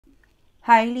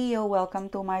Hi Leo, welcome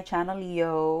to my channel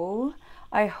Leo.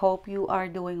 I hope you are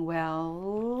doing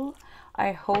well.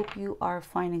 I hope you are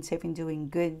fine and safe and doing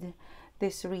good.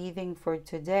 This reading for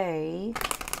today,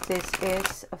 this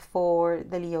is for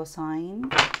the Leo sign.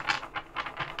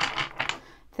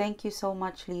 Thank you so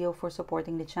much Leo for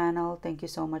supporting the channel. Thank you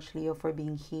so much Leo for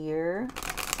being here.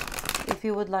 If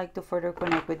you would like to further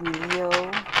connect with me Leo,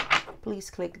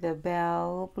 please click the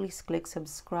bell, please click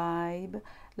subscribe.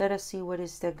 Let us see what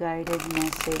is the guided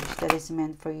message that is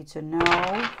meant for you to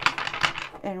know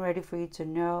and ready for you to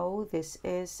know. This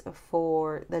is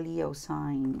for the Leo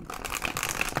sign.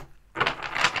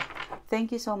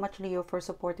 Thank you so much Leo for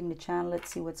supporting the channel. Let's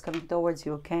see what's coming towards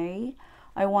you, okay?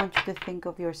 I want you to think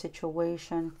of your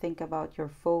situation, think about your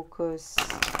focus.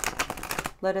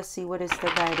 Let us see what is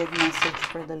the guided message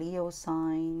for the Leo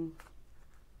sign.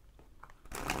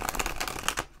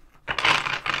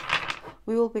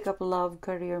 We will pick up love,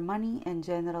 career, money, and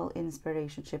general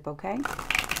inspirationship, okay?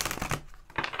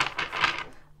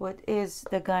 What is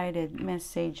the guided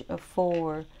message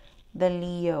for the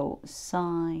Leo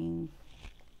sign?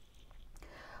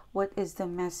 What is the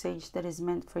message that is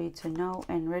meant for you to know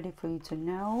and ready for you to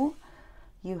know?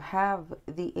 You have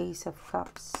the Ace of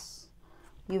Cups.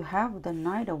 You have the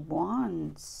Knight of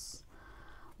Wands.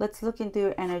 Let's look into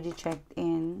your energy checked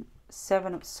in.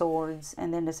 Seven of Swords,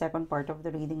 and then the second part of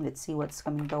the reading. Let's see what's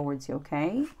coming towards you,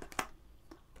 okay?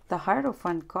 The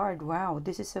Hierophant card. Wow,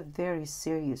 this is a very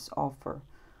serious offer.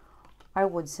 I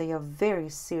would say a very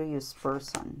serious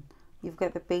person. You've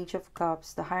got the Page of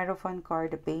Cups, the Hierophant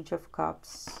card, the Page of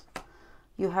Cups.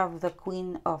 You have the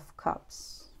Queen of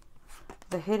Cups.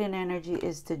 The hidden energy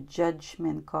is the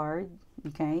Judgment card,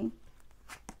 okay?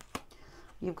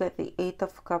 You've got the Eight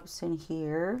of Cups in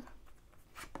here.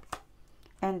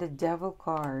 And the Devil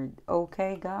card.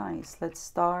 Okay, guys, let's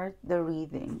start the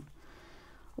reading.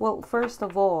 Well, first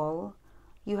of all,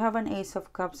 you have an Ace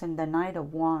of Cups and the Knight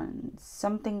of Wands.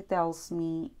 Something tells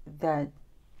me that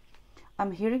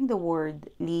I'm hearing the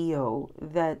word Leo,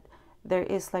 that there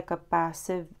is like a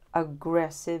passive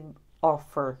aggressive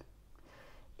offer.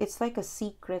 It's like a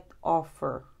secret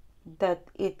offer that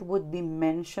it would be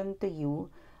mentioned to you,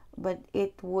 but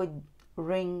it would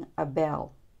ring a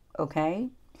bell, okay?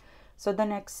 So the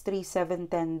next 3, 7,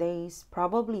 10 days,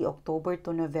 probably October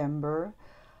to November,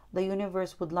 the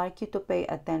universe would like you to pay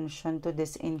attention to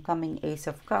this incoming Ace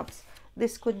of Cups.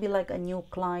 This could be like a new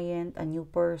client, a new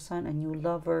person, a new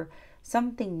lover,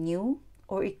 something new.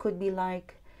 Or it could be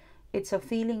like it's a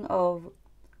feeling of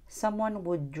someone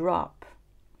would drop,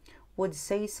 would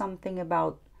say something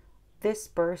about this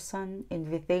person,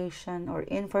 invitation or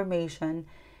information,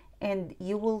 and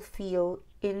you will feel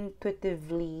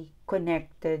intuitively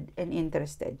connected and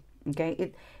interested,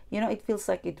 okay? It feels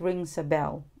like it rings a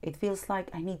bell. It feels like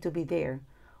I need to be there,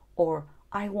 or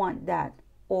I want that,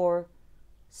 or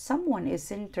someone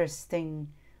is interesting.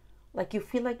 Like you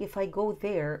feel like if I go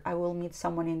there I will meet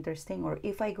someone interesting, or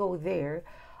if I go there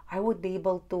I would be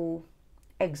able to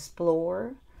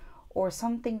explore, or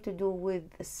something to do with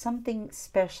something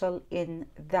special in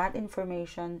that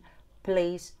information,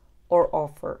 place, or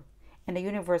offer. And the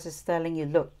universe is telling you,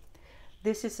 look,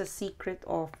 this is a secret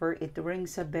offer. It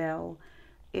rings a bell.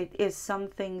 It is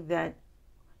something that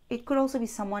it could also be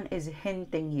someone is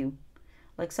hinting you.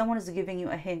 Like someone is giving you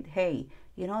a hint. Hey,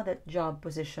 you know that job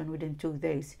position within 2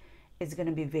 days is going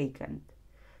to be vacant.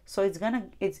 So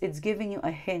it's giving you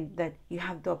a hint that you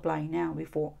have to apply now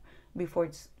before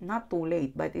it's not too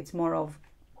late, but it's more of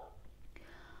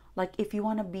like if you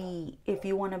want to be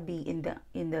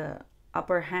in the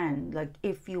upper hand, like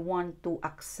if you want to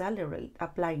accelerate,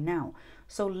 apply now.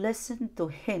 So listen to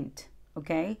hint,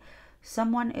 okay?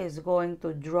 Someone is going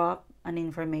to drop an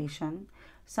information.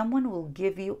 Someone will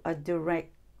give you a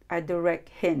direct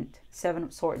hint, Seven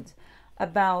of Swords,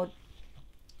 about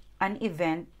an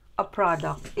event, a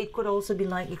product. It could also be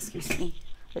like, excuse me,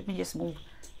 let me just move.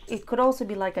 It could also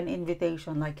be like an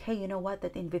invitation, like, hey, you know what,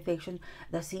 that invitation,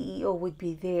 the CEO would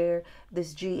be there,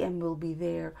 this GM will be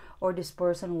there, or this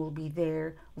person will be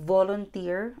there.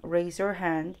 Volunteer, raise your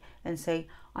hand and say,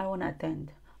 I want to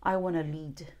attend, I want to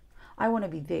lead, I want to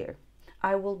be there,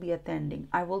 I will be attending,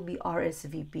 I will be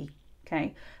RSVP.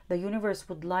 Okay, the universe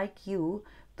would like you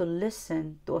to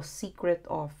listen to a secret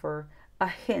offer, a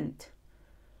hint.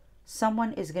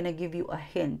 Someone is going to give you a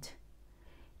hint,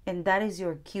 and that is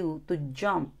your cue to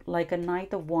jump like a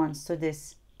Knight of Wands to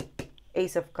this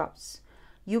Ace of Cups.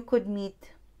 You could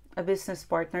meet a business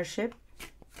partnership.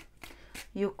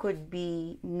 You could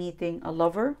be meeting a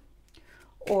lover,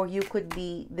 or you could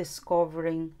be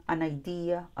discovering an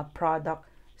idea, a product,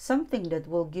 something that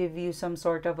will give you some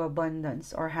sort of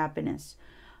abundance or happiness.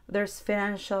 There's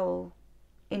financial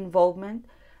involvement,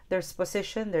 there's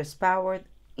position, there's power.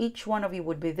 Each one of you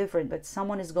would be different, but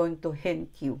someone is going to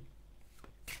hint you.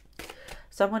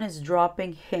 Someone is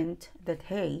dropping hint that,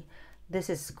 hey, this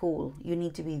is cool. You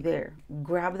need to be there.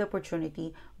 Grab the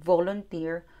opportunity,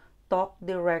 volunteer, talk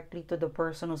directly to the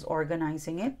person who's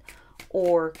organizing it,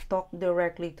 or talk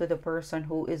directly to the person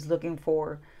who is looking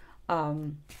for,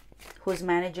 who's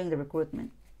managing the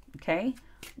recruitment. Okay?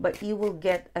 But you will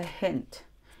get a hint.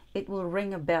 It will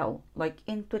ring a bell. Like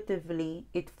intuitively,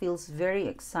 it feels very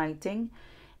exciting,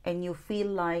 and you feel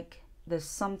like there's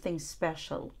something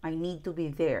special. I need to be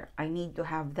there. I need to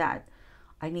have that.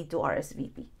 I need to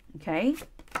RSVP. Okay?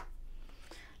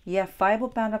 Yeah, Five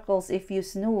of Pentacles. If you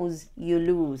snooze, you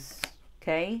lose.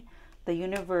 Okay? The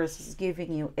universe is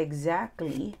giving you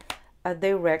exactly a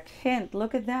direct hint.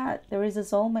 Look at that. There is a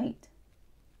soulmate.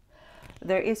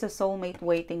 There is a soulmate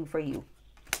waiting for you.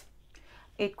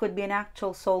 It could be an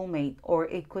actual soulmate, or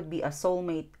it could be a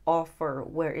soulmate offer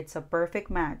where it's a perfect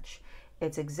match.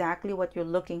 It's exactly what you're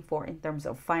looking for in terms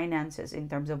of finances, in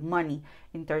terms of money,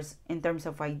 in terms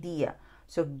of idea.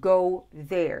 So go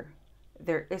there.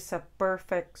 There is a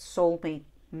perfect soulmate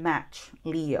match,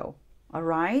 Leo. All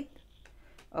right?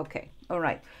 Okay. All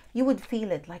right. You would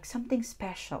feel it like something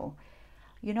special.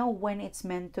 You know, when it's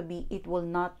meant to be, it will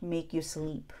not make you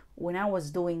sleep. When I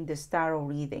was doing this tarot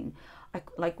reading,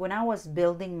 like when I was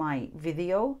building my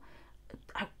video,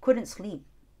 I couldn't sleep.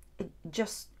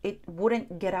 It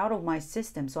wouldn't get out of my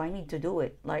system. So I need to do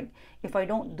it. Like if I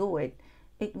don't do it,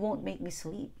 it won't make me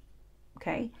sleep.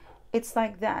 Okay? It's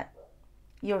like that.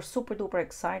 You're super duper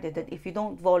excited that if you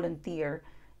don't volunteer,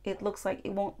 it looks like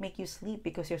it won't make you sleep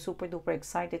because you're super duper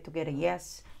excited to get a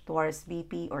yes, to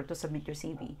RSVP, or to submit your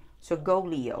CV. So go,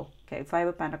 Leo. Okay, Five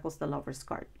of Pentacles, the Lover's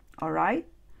card. All right?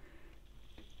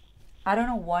 I don't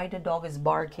know why the dog is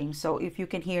barking, so if you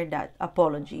can hear that,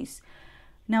 apologies.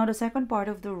 Now, the second part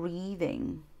of the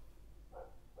reading,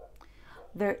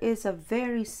 there is a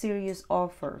very serious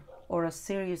offer or a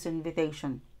serious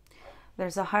invitation.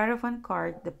 There's a Hierophant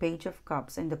card, the Page of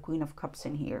Cups, and the Queen of Cups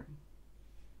in here.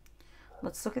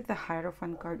 Let's look at the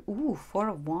Hierophant card. Ooh, Four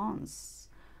of Wands.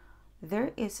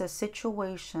 There is a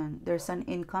situation, there's an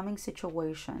incoming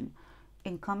situation,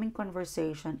 incoming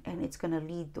conversation, and it's going to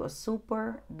lead to a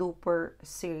super duper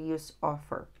serious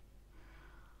offer.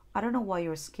 I don't know why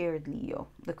you're scared, Leo.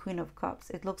 The Queen of Cups.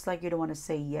 It looks like you don't want to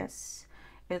say yes.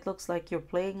 It looks like you're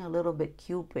playing a little bit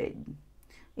Cupid.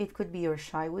 It could be you're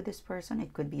shy with this person.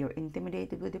 It could be you're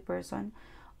intimidated with the person.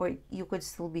 Or you could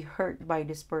still be hurt by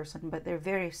this person. But they're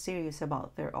very serious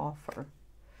about their offer.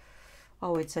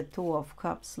 Oh, it's a Two of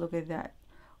Cups. Look at that.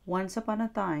 Once upon a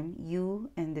time, you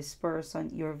and this person,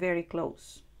 you're very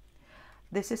close.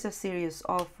 This is a serious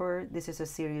offer. This is a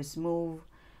serious move.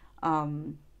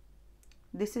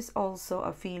 This is also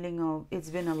a feeling of it's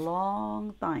been a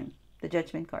long time, the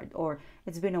Judgment card, or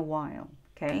it's been a while,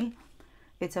 okay?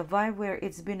 It's a vibe where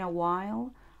it's been a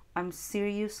while. I'm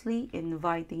seriously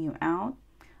inviting you out.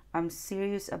 I'm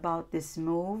serious about this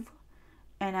move.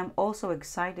 And I'm also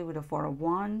excited with the Four of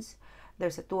Wands.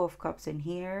 There's a Two of Cups in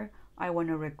here. I want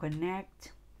to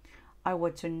reconnect. I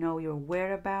want to know your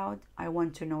whereabouts. I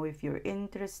want to know if you're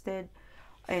interested.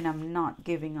 And I'm not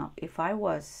giving up. If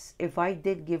I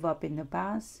did give up in the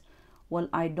past, well,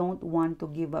 I don't want to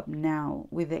give up now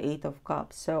with the Eight of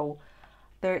Cups. So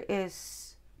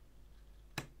there's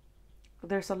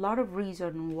a lot of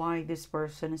reason why this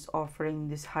person is offering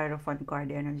this Hierophant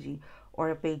card energy or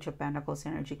a Page of Pentacles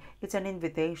energy. It's an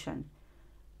invitation.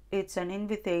 It's an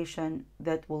invitation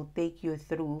that will take you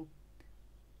through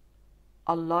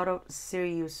a lot of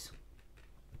serious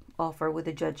offer with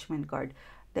the Judgment card.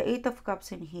 The Eight of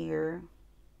Cups in here,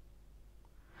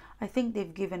 I think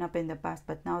they've given up in the past,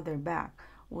 but now they're back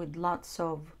with lots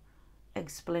of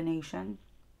explanation.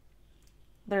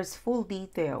 There's full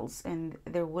details, and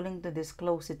they're willing to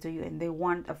disclose it to you, and they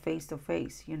want a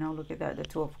face-to-face. You know, look at that, the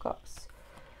Two of Cups.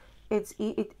 It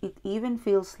even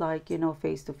feels like, you know,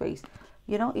 face-to-face.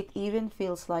 You know, it even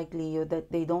feels like, Leo,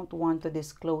 that they don't want to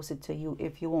disclose it to you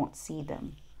if you won't see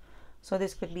them. So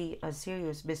this could be a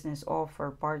serious business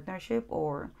offer, partnership,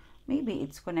 or maybe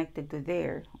it's connected to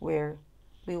there, where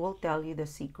we will tell you the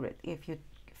secret if you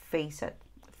face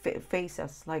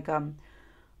us. Like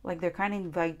they're kind of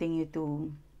inviting you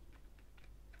to,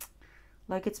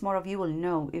 like it's more of you will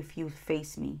know if you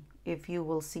face me, if you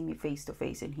will see me face to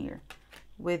face in here.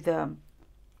 With the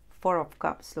Four of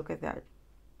Cups, look at that.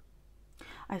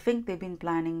 I think they've been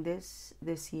planning this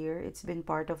year. It's been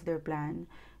part of their plan.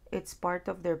 It's part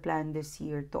of their plan this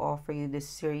year to offer you this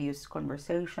serious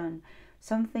conversation.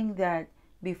 Something that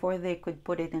before they could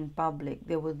put it in public,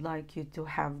 they would like you to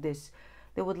have this.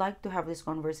 They would like to have this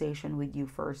conversation with you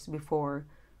first before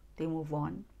they move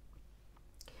on.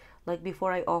 Like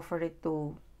before I offer it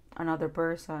to another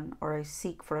person or I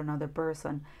seek for another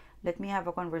person, let me have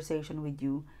a conversation with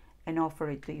you and offer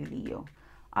it to you, Leo.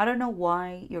 I don't know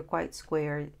why you're quite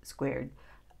squared.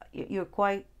 You're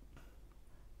quite,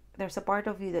 there's a part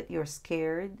of you that you're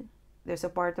scared. There's a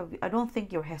part of, I don't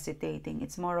think you're hesitating.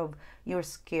 It's more of you're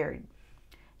scared.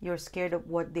 You're scared of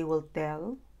what they will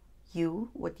tell you,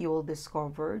 what you will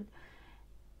discover.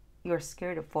 You're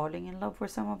scared of falling in love for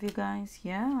some of you guys.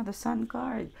 Yeah, the Sun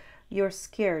card. You're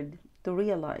scared to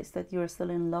realize that you're still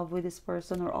in love with this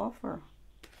person or offer.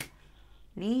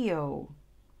 Leo.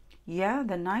 Yeah,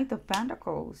 the Knight of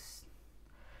Pentacles.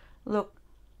 Look,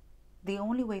 the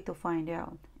only way to find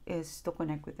out is to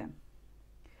connect with them.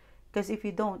 Because if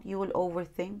you don't, you will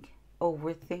overthink,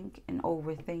 and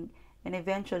overthink. And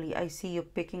eventually, I see you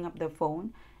picking up the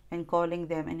phone and calling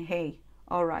them and, hey,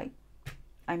 all right,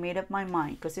 I made up my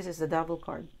mind, because this is the Devil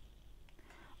card.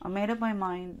 I made up my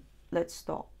mind, let's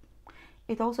talk.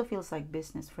 It also feels like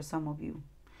business for some of you.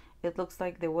 It looks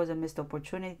like there was a missed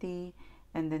opportunity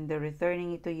and then they're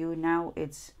returning it to you. Now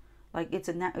it's like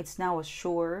it's now a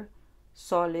sure,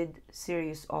 solid,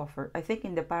 serious offer. I think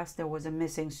in the past there was a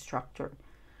missing structure.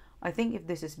 I think if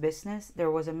this is business,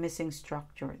 there was a missing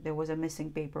structure. There was a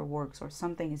missing paperwork or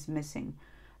something is missing.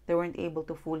 They weren't able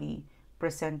to fully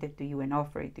present it to you and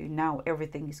offer it to you. Now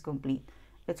everything is complete.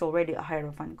 It's already a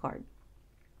Hierophant card.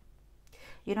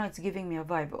 You know, it's giving me a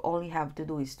vibe. All you have to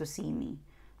do is to see me,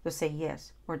 to say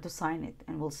yes, or to sign it,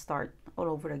 and we'll start all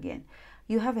over again.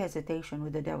 You have hesitation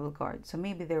with the Devil card. So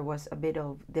maybe there was a bit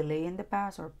of delay in the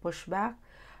past or pushback,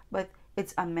 but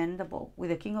it's amendable.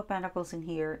 With the King of Pentacles in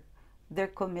here, they're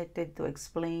committed to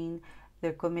explain.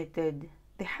 They're committed.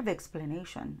 They have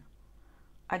explanation.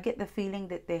 I get the feeling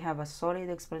that they have a solid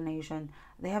explanation.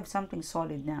 They have something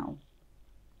solid now.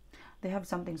 They have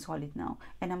something solid now.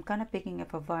 And I'm kind of picking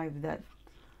up a vibe that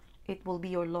it will be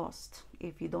your loss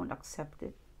if you don't accept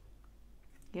it.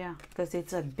 Yeah, because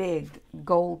it's a big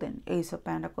golden Ace of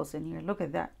Pentacles in here. Look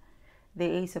at that. The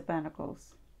Ace of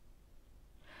Pentacles.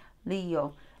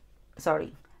 Leo,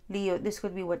 this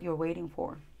could be what you're waiting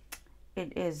for.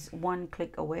 It is one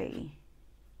click away.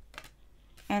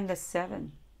 And the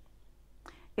 7.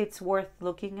 It's worth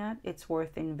looking at. It's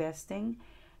worth investing.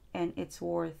 And it's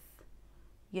worth,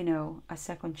 you know, a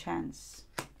second chance.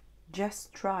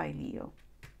 Just try, Leo.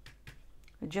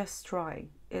 Just try.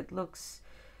 It looks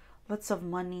lots of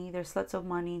money. There's lots of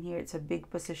money in here. It's a big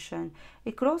position.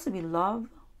 It could also be love,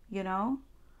 you know.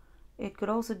 It could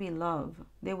also be love.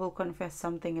 They will confess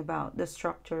something about the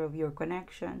structure of your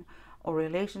connection or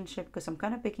relationship, because I'm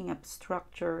kind of picking up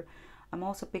structure. I'm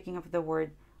also picking up the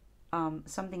word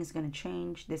something's going to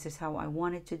change. This is how I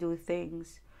wanted to do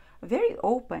things. Very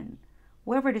open.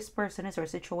 Whoever this person is or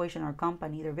situation or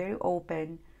company, they're very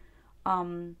open.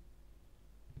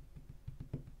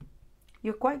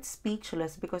 You're quite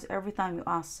speechless because every time you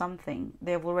ask something,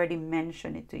 they've already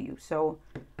mentioned it to you. So,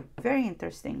 very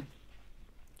interesting.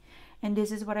 And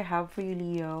this is what I have for you,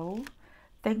 Leo.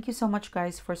 Thank you so much,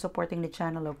 guys, for supporting the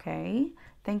channel, okay?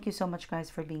 Thank you so much, guys,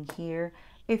 for being here.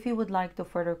 If you would like to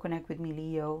further connect with me,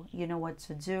 Leo, you know what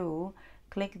to do.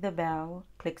 Click the bell,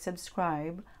 click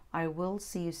subscribe. I will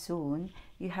see you soon.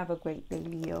 You have a great day,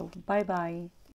 Leo. Bye-bye.